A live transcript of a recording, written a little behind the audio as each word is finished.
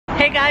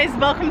Hey guys,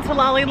 welcome to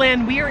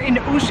Laliland. We are in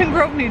Ocean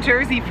Grove, New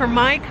Jersey for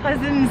my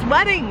cousin's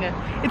wedding.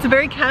 It's a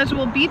very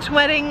casual beach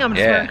wedding. I'm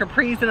just wearing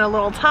capris and a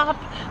little top.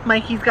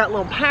 Mikey's got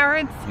little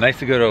parrots. Nice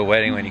to go to a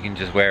wedding when you can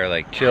just wear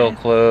like chill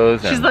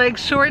clothes. She's like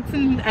shorts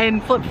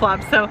and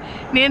flip-flops. So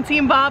Nancy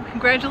and Bob,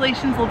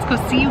 congratulations. Let's go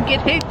see you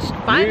get hitched.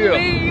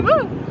 Finally. Yeah.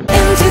 Woo.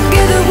 And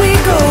together we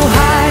go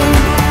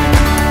high.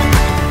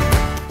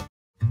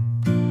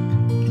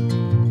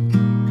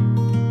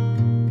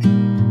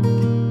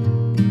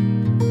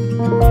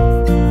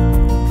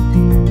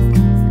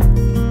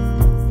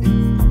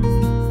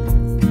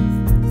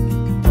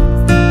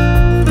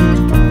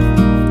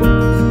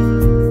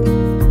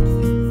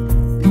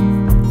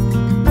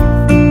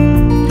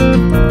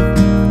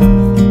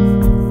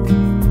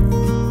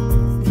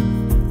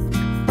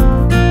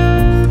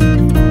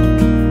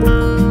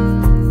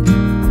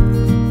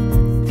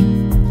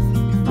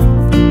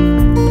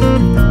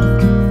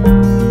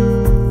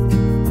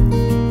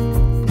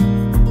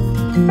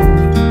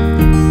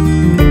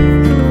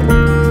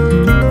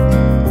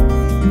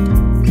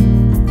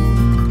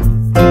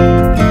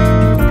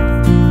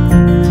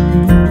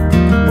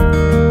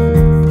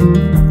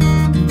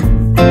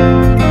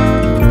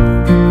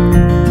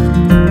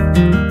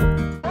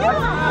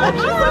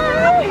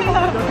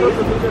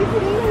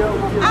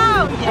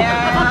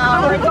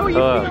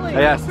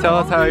 Yes, tell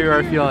us how you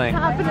are feeling.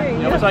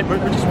 You know, it's like we're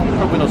just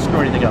hoping they'll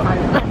screw anything up.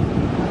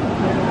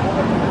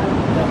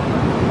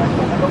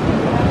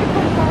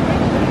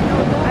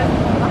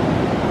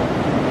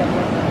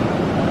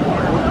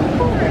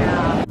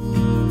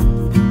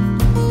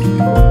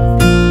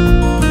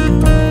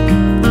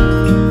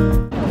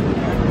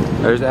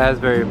 There's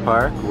Asbury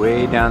Park,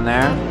 way down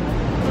there.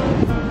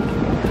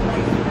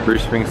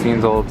 Bruce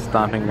Springsteen's old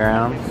stomping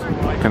grounds.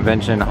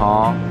 Convention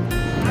Hall.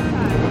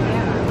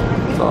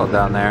 It's all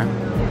down there.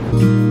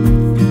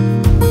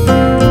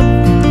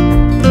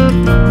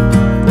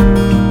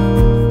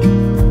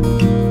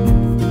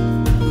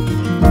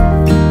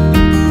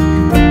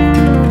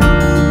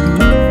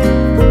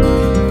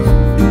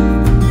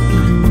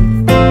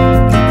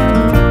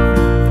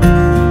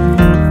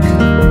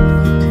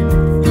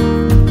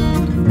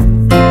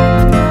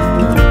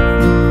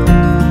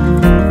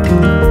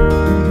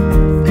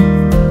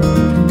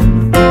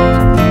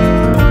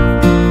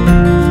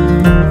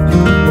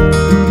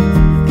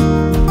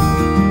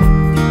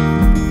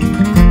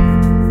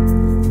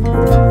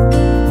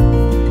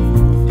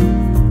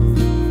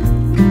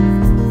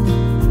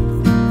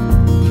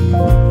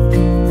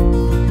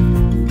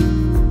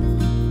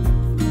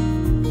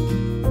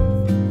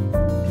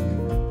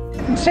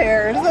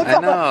 Chairs. I know,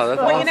 that's well,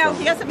 awesome. you know,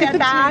 he has a bad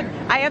back.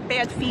 I have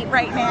bad feet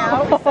right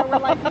now. So we're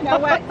like, you know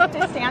what?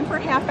 To stand for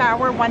a half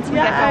hour once we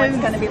get going,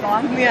 it's going to be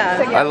long.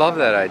 Yeah. So, I love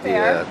that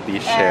idea,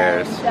 these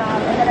chairs. And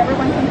then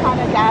everyone can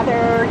kind of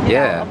gather you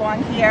know,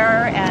 along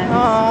here. And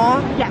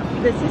yeah,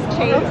 this is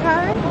Chase.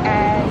 Okay.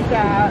 And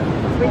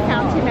we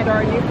found him at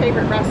our new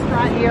favorite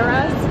restaurant near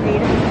us.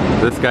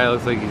 This guy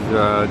looks like he's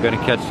going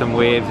to catch some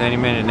waves any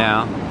minute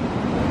now.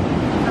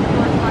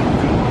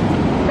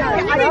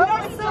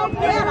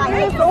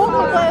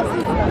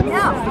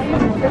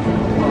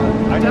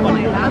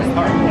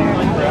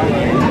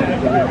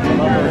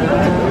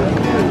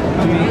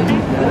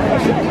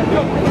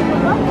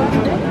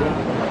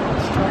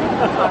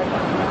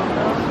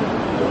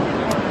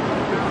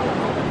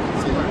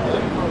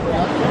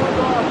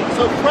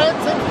 So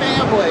friends and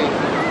family,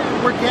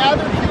 we're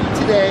gathered here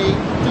today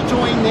to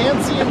join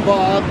Nancy and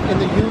Bob in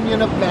the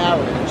union of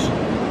marriage.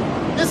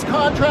 This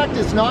contract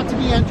is not to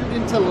be entered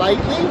into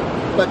lightly,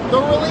 but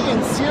thoroughly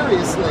and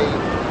seriously,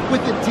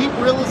 with a deep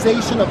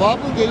realization of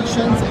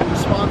obligations and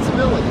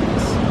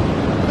responsibilities.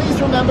 Please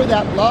remember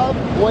that love,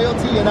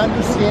 loyalty, and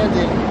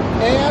understanding,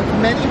 and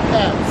many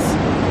pets,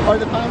 are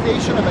the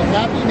foundation of a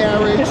happy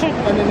marriage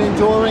and an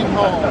enduring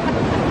home.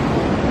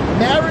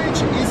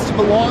 Marriage is to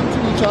belong to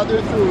each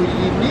other through a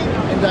unique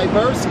and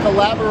diverse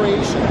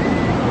collaboration,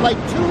 like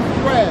two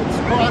threads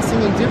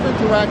crossing in different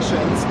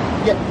directions,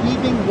 yet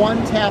weaving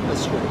one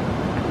tapestry.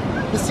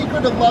 The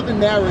secret of love and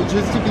marriage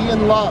is to be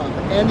in love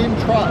and in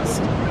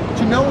trust,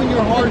 to know in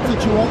your heart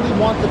that you only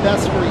want the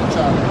best for each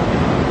other.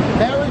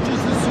 Marriage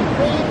is the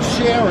supreme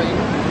sharing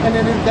and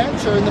an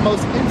adventure in the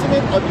most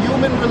intimate of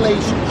human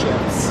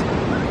relationships.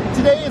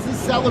 Today is a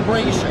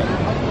celebration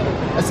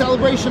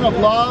of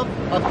love,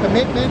 of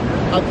commitment,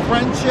 of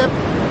friendship,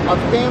 of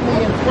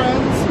family and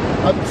friends,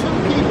 of two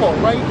people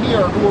right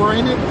here who are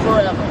in it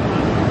forever.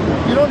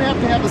 You don't have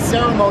to have a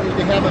ceremony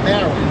to have a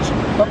marriage,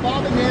 but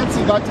Bob and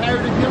Nancy got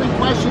tired of hearing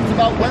questions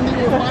about when they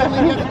were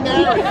finally getting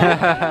married.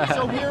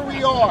 So here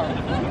we are.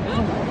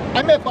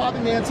 I met Bob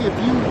and Nancy a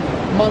few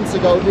months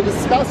ago to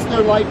discuss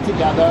their life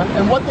together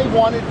and what they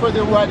wanted for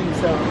their wedding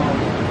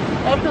ceremony.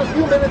 After a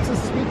few minutes of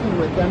speaking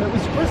with them, it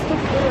was crystal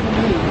clear to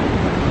me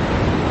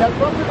that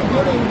from the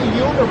beginning, the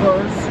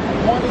universe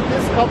wanted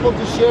this couple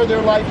to share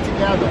their life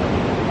together.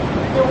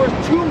 There were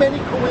too many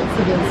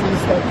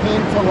coincidences that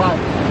came to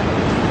life.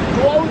 Do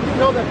all of you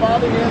know that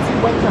Bob and Nancy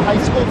went to high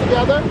school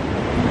together?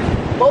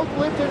 Both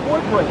lived in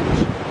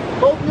Woodbridge.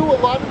 Both knew a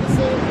lot of the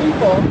same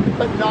people,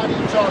 but not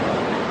each other.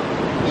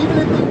 Even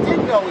if they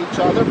did know each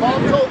other,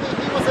 Bob told me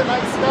he was a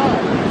nice guy.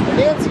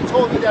 Nancy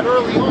told me that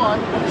early on,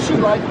 she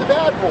liked the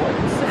bad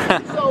boys.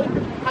 So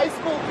high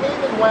school came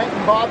and went,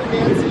 and Bob and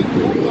Nancy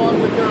moved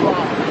on with their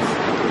lives.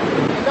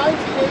 In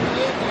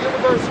 1988, the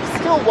university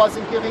still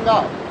wasn't giving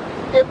up.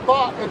 It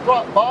brought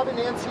Bob and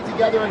Nancy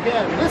together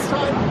again, this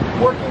time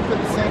working for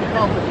the same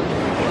company.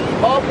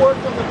 Bob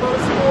worked on the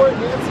first floor and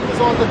Nancy was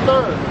on the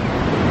third.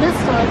 This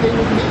time they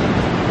would meet.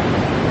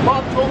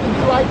 Bob told me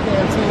he liked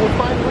Nancy and would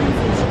find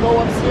reasons to go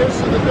upstairs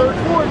to the third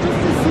floor just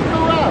to seek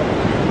her out.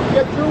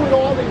 Yet through it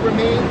all, they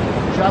remained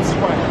just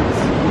friends.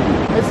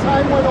 As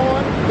time went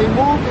on, they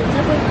moved in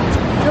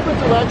different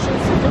directions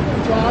to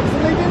different jobs,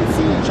 and they didn't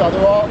see each other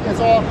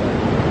as often.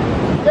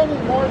 Then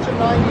in March of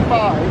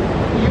 '95,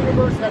 the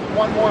universe had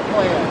one more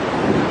plan.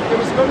 It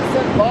was going to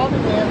send Bob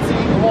and Nancy,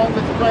 along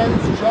with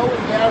friends Joe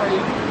and Gary,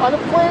 on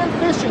a planned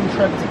fishing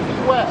trip to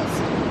Key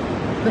West.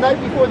 The night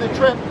before the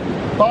trip,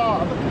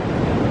 Bob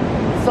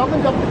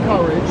summoned up the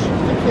courage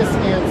to kiss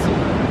Nancy,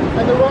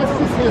 and the rest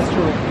is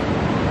history.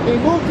 They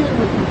moved in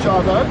with each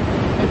other,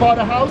 they bought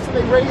a house, and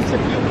they raised a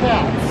few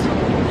cats.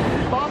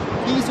 Bob,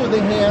 these are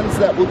the hands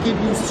that will give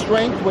you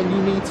strength when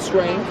you need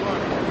strength,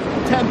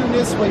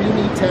 tenderness when you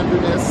need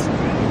tenderness,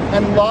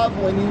 and love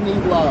when you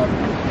need love.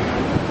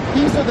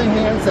 These are the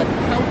hands that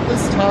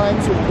countless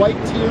times will wipe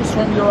tears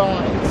from your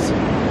eyes.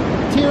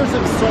 Tears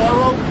of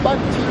sorrow, but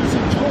tears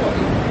of joy.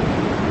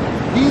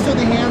 These are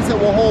the hands that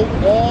will hold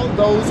all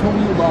those whom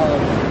you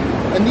love.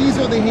 And these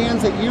are the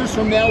hands that years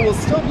from now will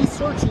still be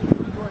searching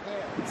through your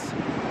hands.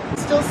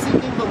 Still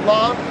seeking the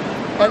love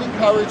and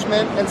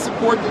encouragement and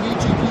support that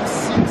each of you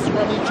seeks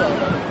from each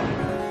other.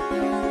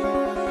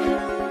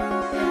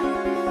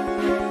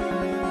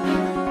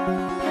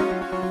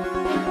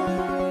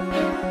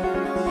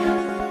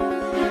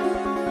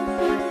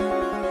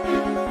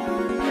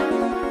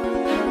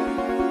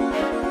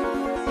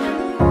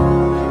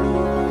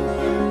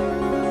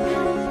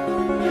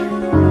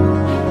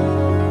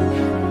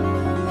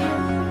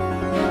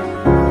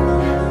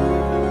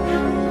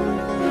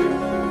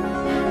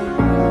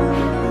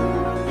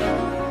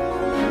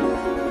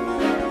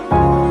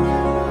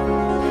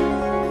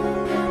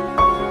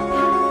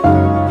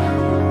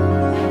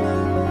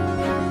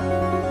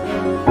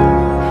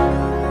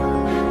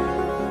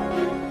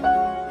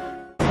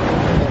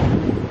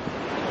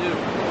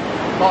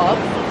 Bob,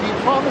 do you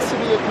promise to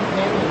be a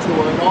companion to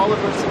her in all of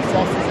her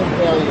successes and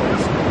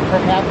failures,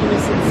 her happiness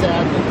and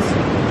sadness,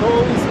 to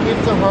always give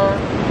to her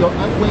your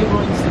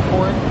unwavering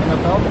support, and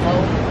above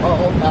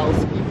all else,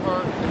 give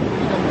her the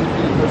freedom to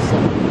be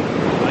herself?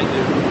 I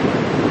do.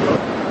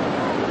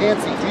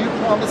 Nancy, do you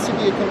promise to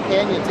be a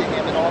companion to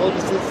him in all of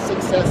his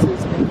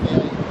successes and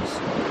failures,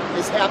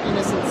 his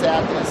happiness and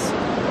sadness,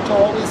 to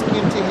always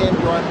give to him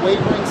your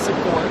unwavering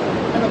support,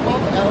 and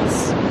above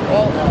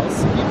all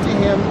else, give to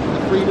him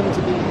the freedom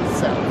to be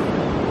himself?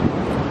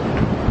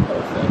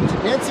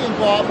 Perfect. Nancy and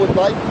Bob would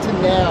like to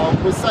now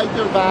recite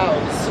their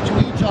vows to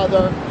each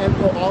other and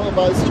for all of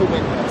us to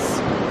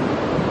witness.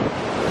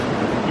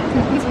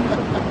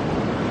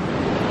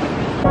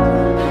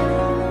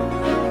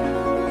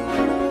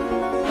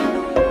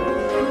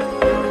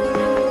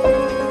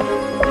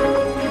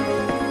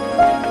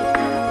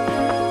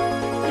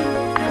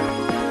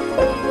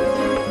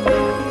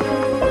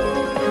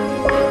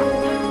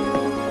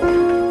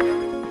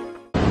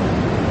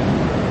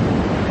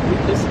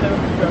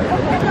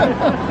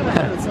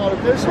 It's not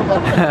official,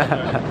 but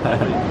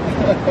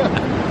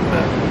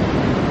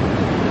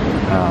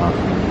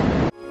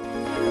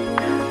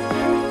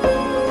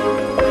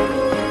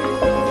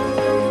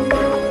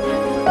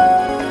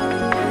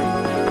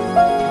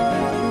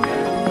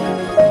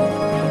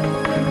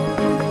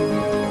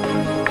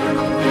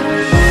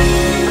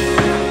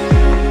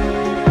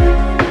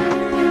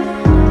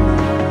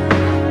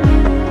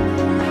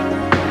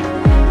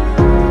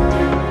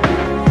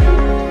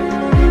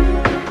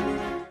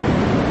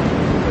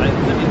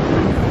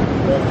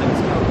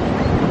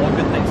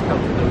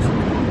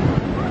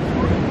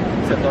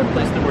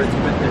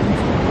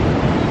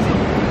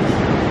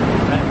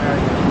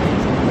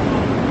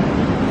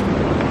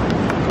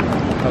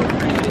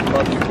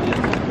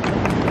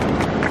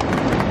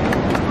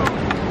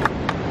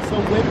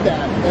with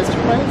that, as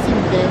friends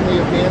and family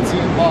of Nancy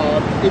and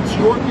Bob, it's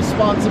your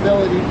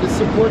responsibility to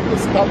support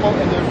this couple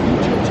in their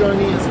future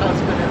journey as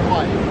husband and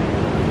wife.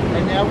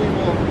 And now we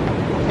will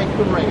take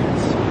the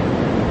reins.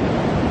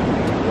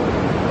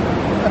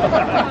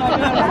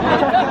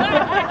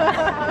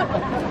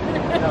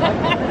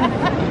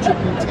 Each of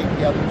you take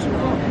the other two.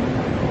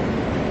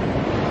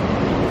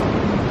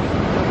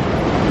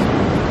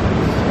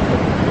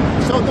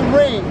 So the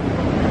ring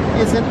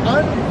is an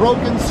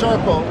unbroken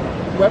circle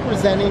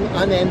representing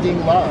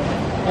unending love.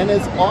 And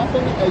as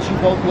often as you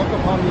both look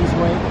upon these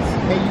rings,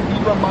 may you be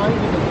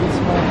reminded of this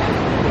moment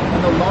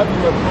and the love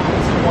you have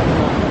promised to one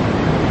another.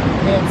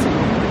 Nancy,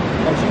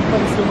 as you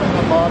place the ring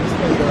on Bob's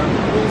finger,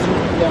 please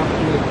repeat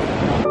after me.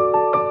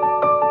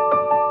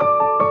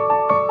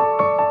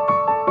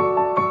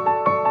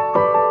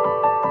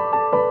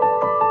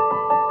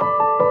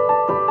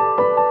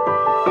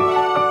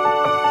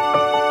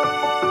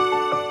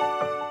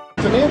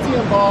 So Nancy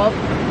and Bob, we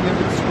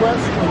have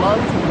expressed your love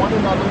to one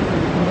another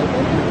through the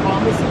commitment and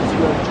promises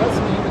you have just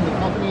made in the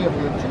company of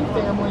your two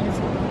families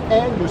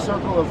and your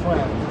circle of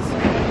friends.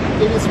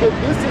 It is with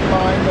this in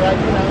mind that I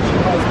pronounce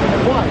you husband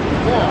and wife.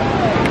 Now,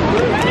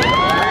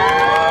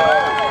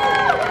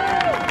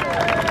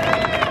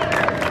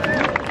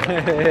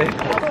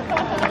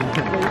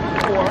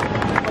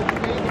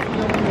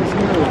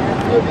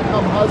 you have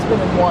become husband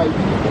and wife,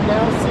 and you can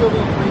now seal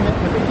the agreement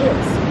with a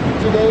kiss.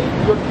 Today,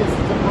 your kiss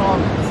is a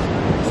promise.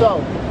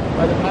 So,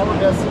 by the power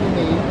vested in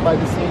me by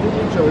the state of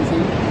New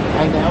Jersey,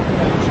 I now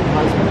pronounce you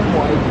husband and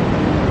wife.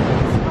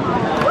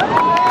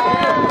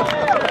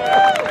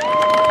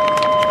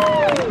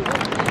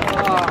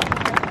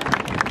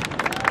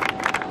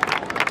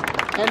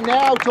 And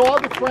now, to all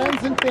the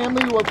friends and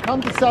family who have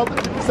come to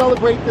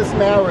celebrate this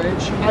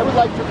marriage, I would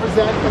like to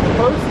present for the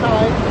first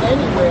time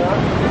anywhere,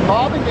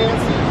 Bob and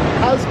Nancy,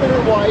 husband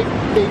and wife,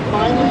 they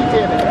finally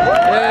did it.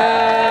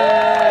 Yay!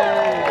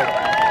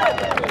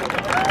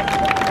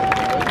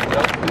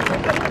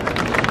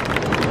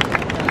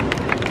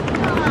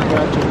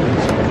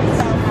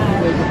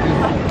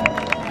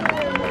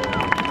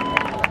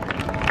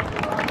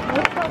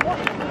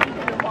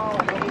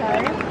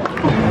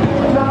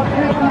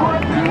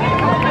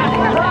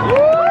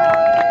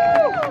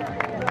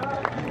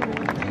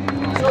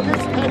 So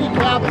this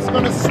pedicab is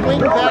going to swing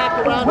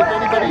back around if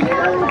anybody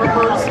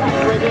prefers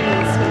ridden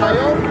in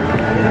style.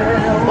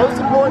 Most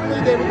importantly,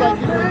 they would like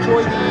you to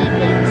enjoy the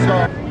evening.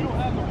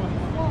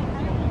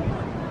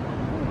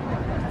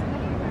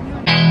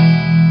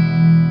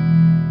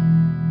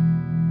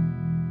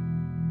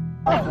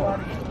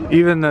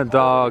 Even the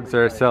dogs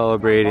are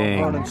celebrating.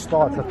 And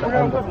starts at the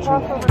end of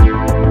June.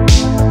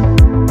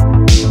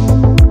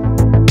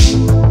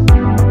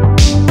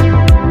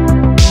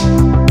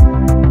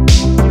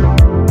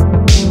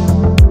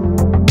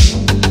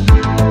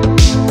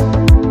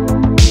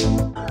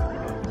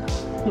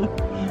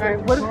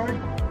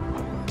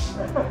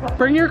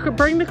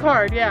 Bring the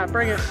card, yeah,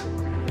 bring it.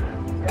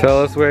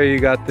 Tell us where you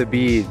got the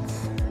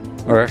beads,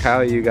 or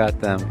how you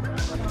got them.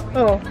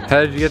 Oh.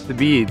 How did you get the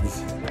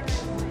beads?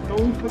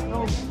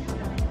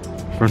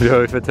 From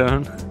Joey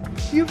Fatone?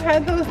 You've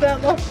had those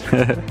that long?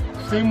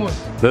 Same one.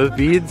 Those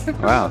beads?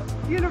 Wow.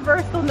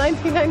 Universal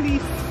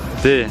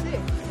 1996. Did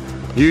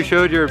you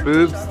showed your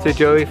boobs to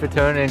Joey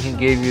Fatone and he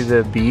gave you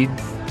the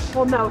beads?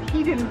 Well, no,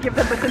 he didn't give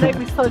them, but the night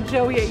we saw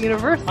Joey at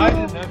Universal. I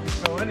didn't have to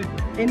show anything.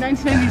 In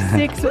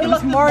 1996, it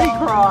was Mardi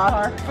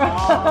Gras.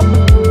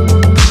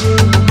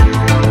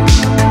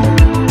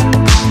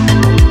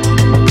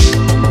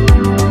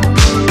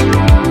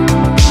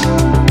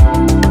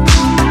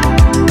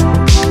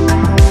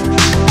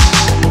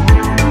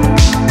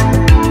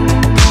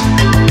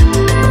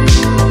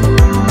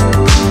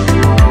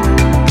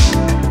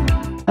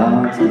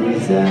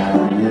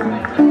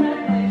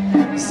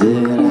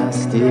 Said I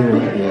still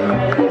here,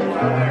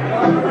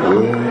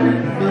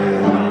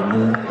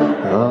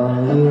 all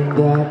you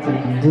got to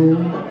do.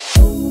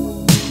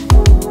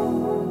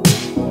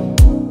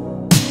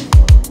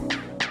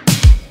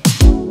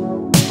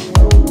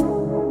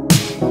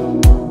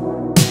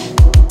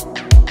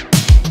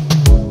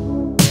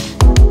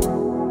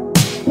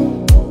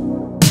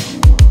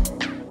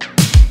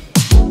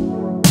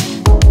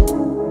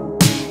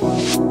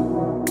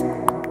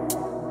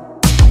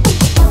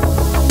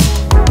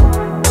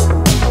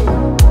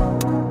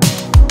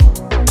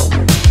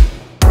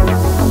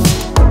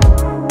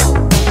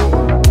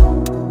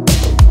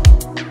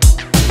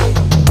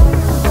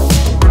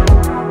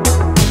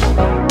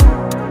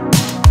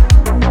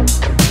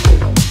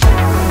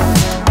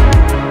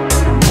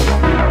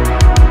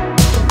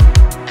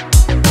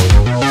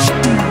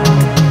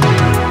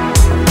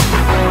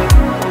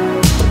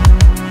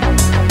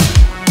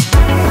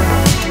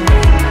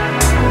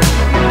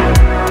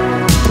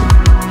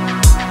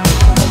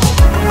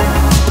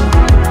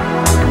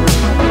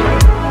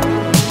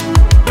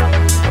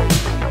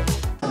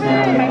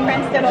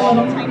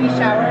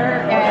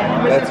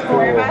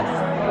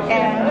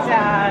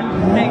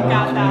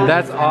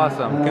 That's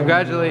awesome.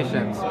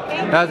 Congratulations.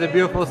 That was a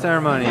beautiful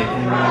ceremony. You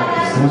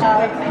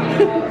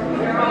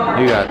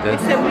got this.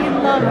 So we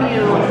love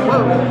you.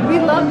 Whoa. We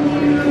love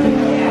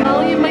you.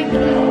 All you might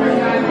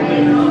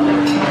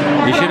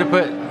You should have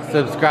put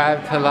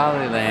subscribe to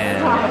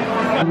Laliland.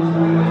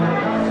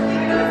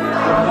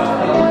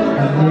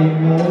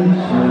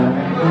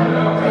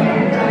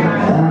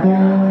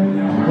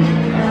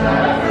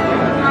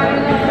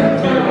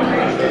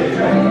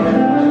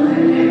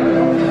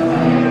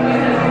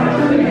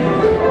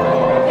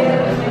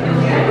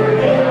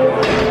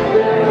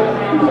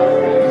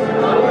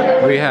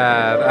 We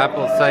have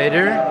apple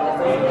cider.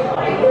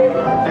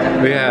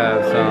 We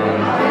have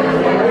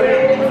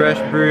some fresh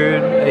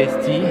brewed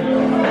iced tea.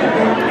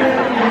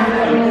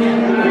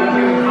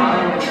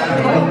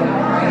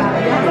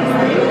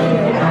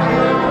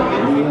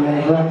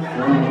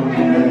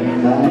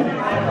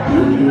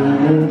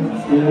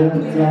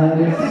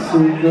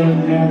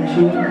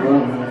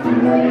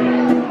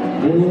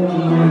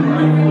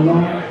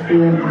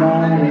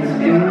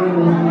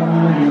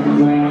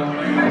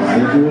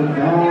 I'm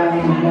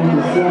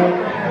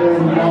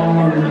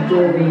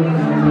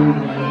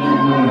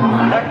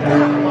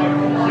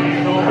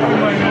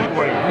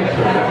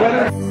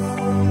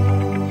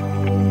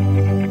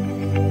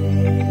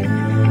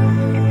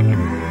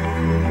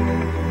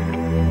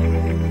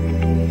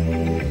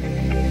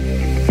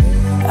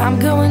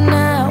going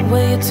out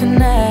with you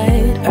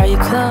tonight. Are you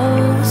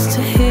close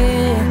to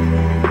here?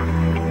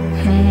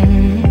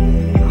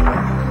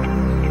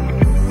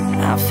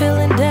 I'm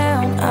feeling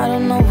down, I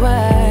don't know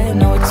why.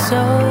 No, it's so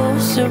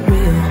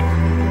surreal.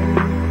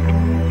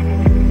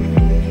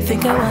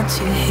 Think I want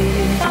you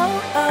here.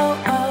 Oh,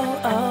 oh,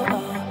 oh, oh,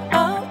 oh,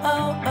 oh,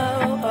 oh,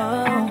 oh,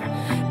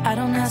 oh. I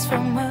don't ask for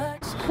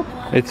much.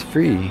 It's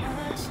free.